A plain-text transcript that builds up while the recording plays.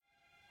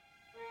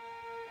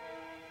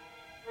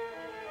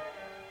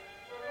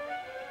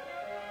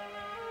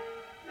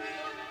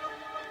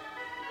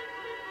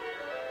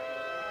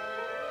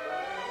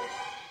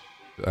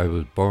I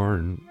was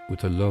born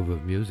with a love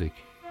of music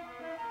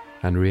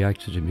and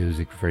reacted to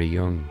music very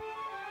young.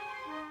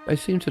 I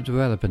seemed to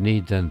develop a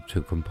need then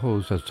to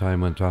compose as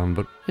time went on,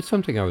 but it's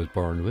something I was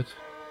born with.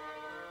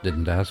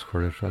 Didn't ask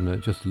for it, and I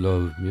just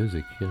loved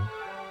music, you know.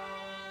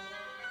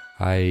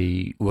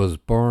 I was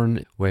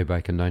born way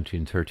back in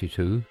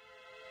 1932.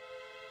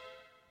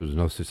 There was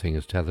no such thing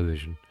as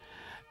television,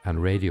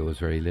 and radio was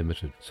very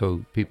limited,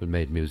 so people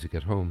made music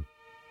at home.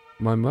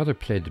 My mother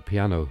played the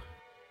piano.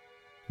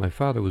 My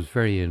father was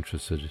very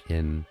interested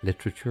in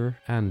literature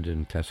and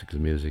in classical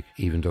music,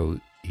 even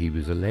though he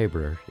was a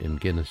labourer in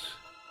Guinness.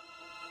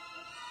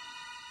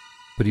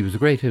 But he was a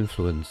great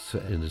influence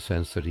in the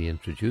sense that he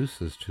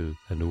introduced us to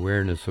an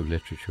awareness of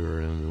literature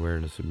and an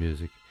awareness of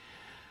music.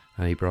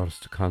 And he brought us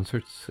to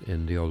concerts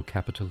in the old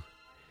capital,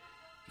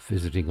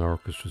 visiting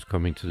orchestras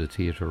coming to the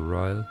Theatre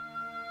Royal.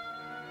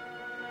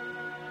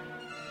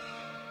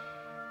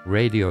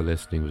 Radio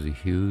listening was a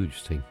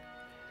huge thing,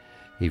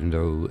 even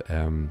though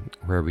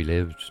where we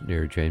lived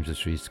near James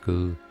Street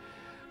School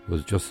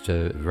was just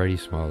a very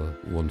small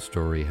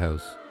one-storey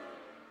house.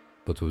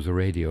 But there was a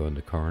radio in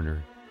the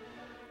corner,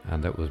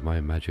 and that was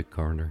my magic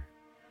corner.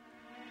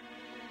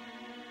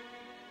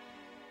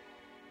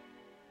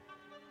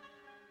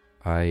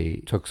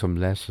 I took some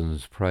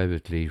lessons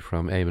privately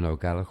from Eamon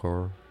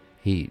O'Gallagher.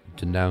 He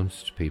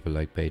denounced people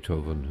like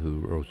Beethoven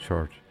who wrote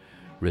short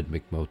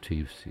rhythmic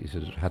motifs. He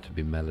said it had to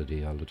be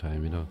melody all the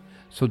time, you know.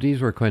 So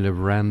these were kind of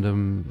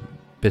random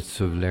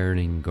bits of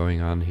learning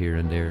going on here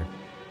and there.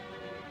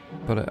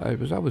 But I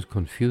was always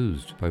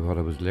confused by what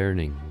I was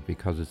learning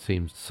because it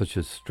seemed such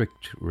a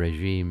strict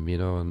regime, you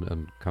know,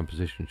 and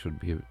composition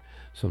should be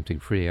something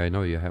free. I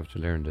know you have to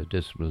learn the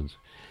disciplines,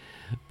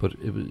 but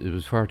it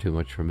was far too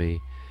much for me.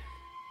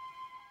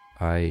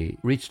 I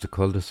reached the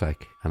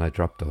cul-de-sac and I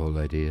dropped the whole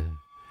idea.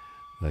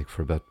 Like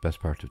for about the best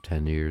part of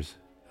 10 years.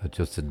 I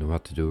just didn't know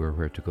what to do or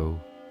where to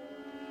go.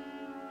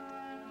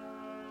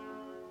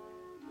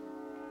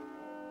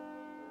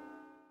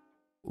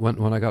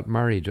 When I got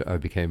married, I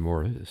became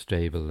more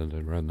stable and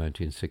around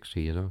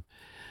 1960, you know,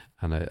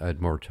 and I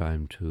had more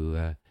time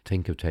to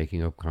think of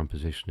taking up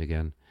composition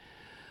again.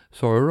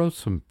 So I wrote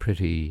some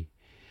pretty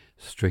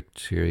strict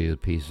serial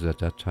pieces at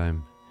that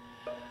time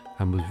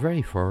and was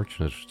very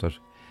fortunate that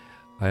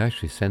I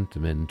actually sent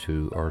them in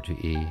to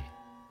RTE,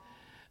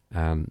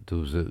 and there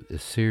was a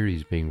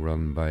series being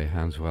run by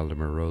Hans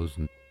Waldemar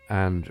Rosen,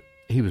 and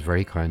he was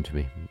very kind to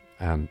me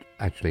and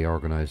actually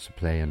organised to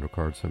play and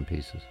record some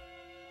pieces.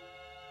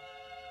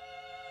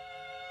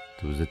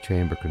 There was a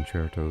chamber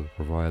concerto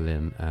for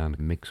violin and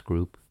mixed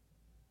group.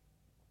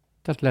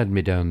 That led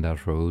me down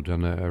that road,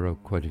 and I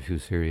wrote quite a few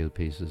serial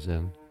pieces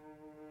then.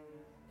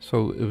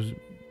 So it was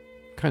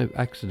kind of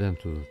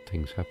accidental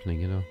things happening,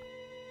 you know.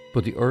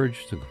 But the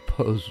urge to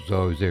compose was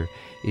always there,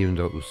 even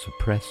though it was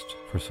suppressed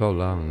for so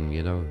long,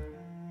 you know.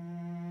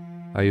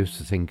 I used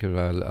to think,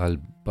 I'll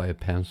buy a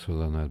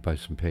pencil and I'll buy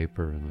some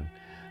paper and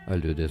I'll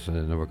do this, and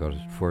I never got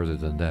further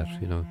than that,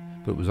 you know.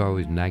 But it was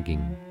always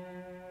nagging.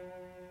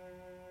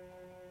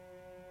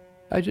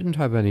 I didn't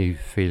have any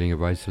feeling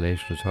of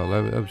isolation at all.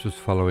 I was just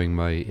following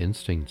my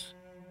instincts.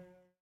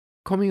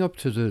 Coming up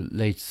to the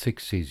late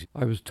 60s,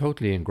 I was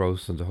totally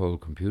engrossed in the whole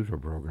computer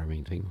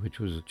programming thing, which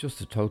was just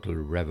a total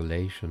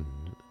revelation.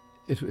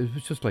 It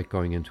was just like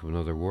going into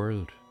another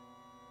world.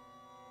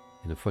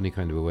 In a funny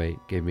kind of a way,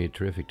 it gave me a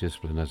terrific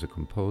discipline as a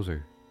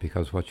composer,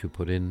 because what you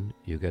put in,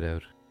 you get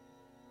out.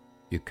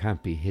 You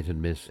can't be hit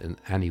and miss in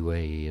any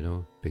way, you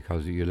know,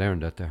 because you learn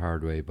that the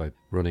hard way by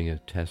running a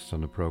test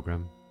on a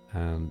program,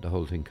 and the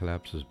whole thing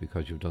collapses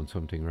because you've done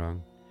something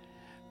wrong.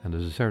 And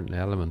there's a certain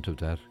element of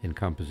that in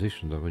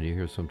composition, that when you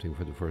hear something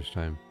for the first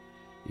time,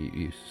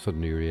 you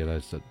suddenly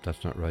realise that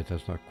that's not right,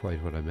 that's not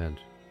quite what I meant.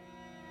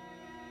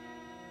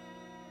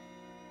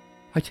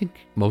 I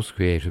think most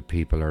creative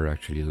people are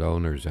actually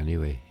loners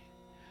anyway,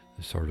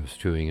 sort of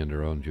stewing in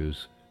their own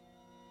juice.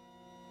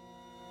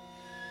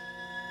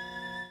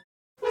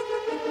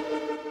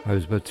 I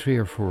was about 3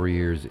 or 4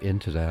 years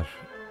into that,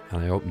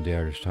 and I opened the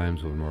Irish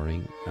Times one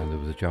morning, and there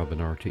was a job in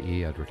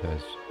RTE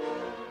advertised,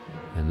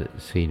 and a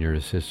senior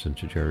assistant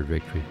to Gerard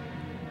Victory.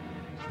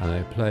 And I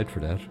applied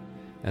for that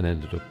and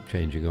ended up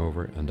changing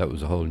over, and that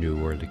was a whole new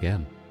world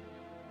again.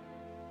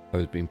 I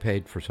was being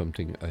paid for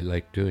something I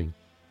liked doing.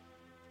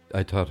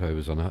 I thought I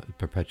was on a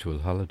perpetual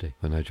holiday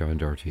when I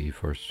joined RTE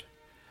first,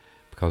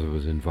 because I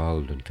was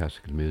involved in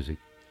classical music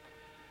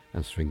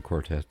and string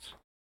quartets.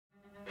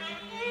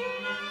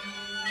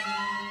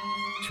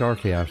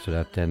 Shortly after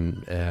that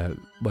then,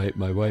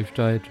 my wife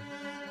died,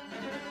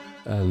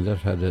 and that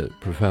had a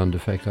profound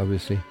effect,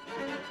 obviously.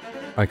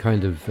 I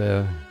kind of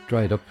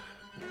dried up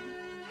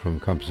from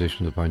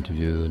compositional point of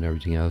view and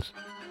everything else.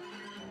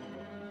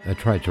 I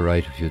tried to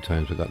write a few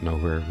times, but got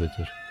nowhere with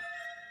it.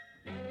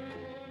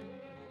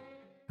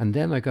 And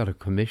then I got a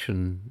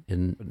commission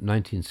in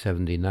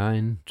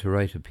 1979 to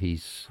write a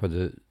piece for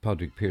the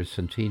Padraig Pearse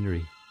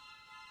Centenary.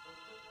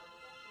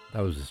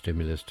 That was a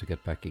stimulus to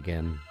get back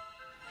again.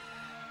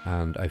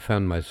 And I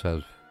found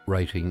myself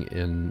writing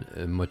in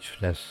a much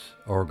less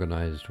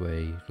organised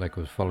way, like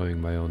I was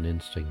following my own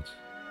instincts.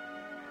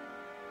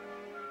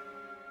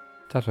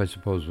 That, I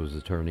suppose, was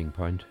the turning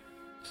point,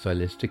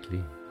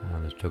 stylistically,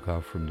 and it took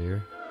off from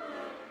there.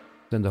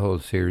 Then the whole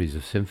series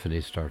of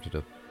symphonies started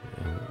up.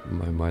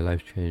 My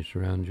life changed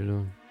around, you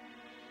know.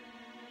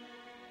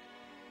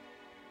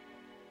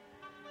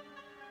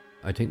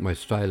 I think my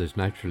style is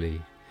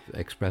naturally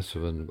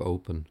expressive and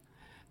open,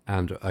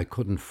 and I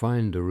couldn't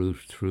find a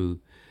route through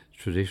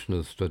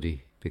traditional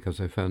study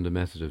because I found the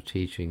method of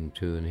teaching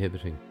too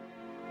inhibiting.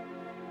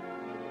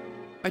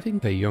 I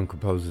think the young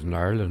composers in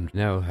Ireland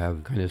now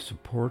have kind of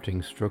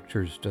supporting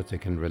structures that they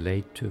can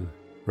relate to,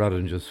 rather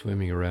than just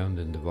swimming around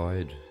in the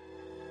void.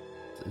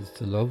 It's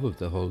the love of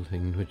the whole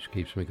thing which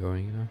keeps me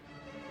going, you know.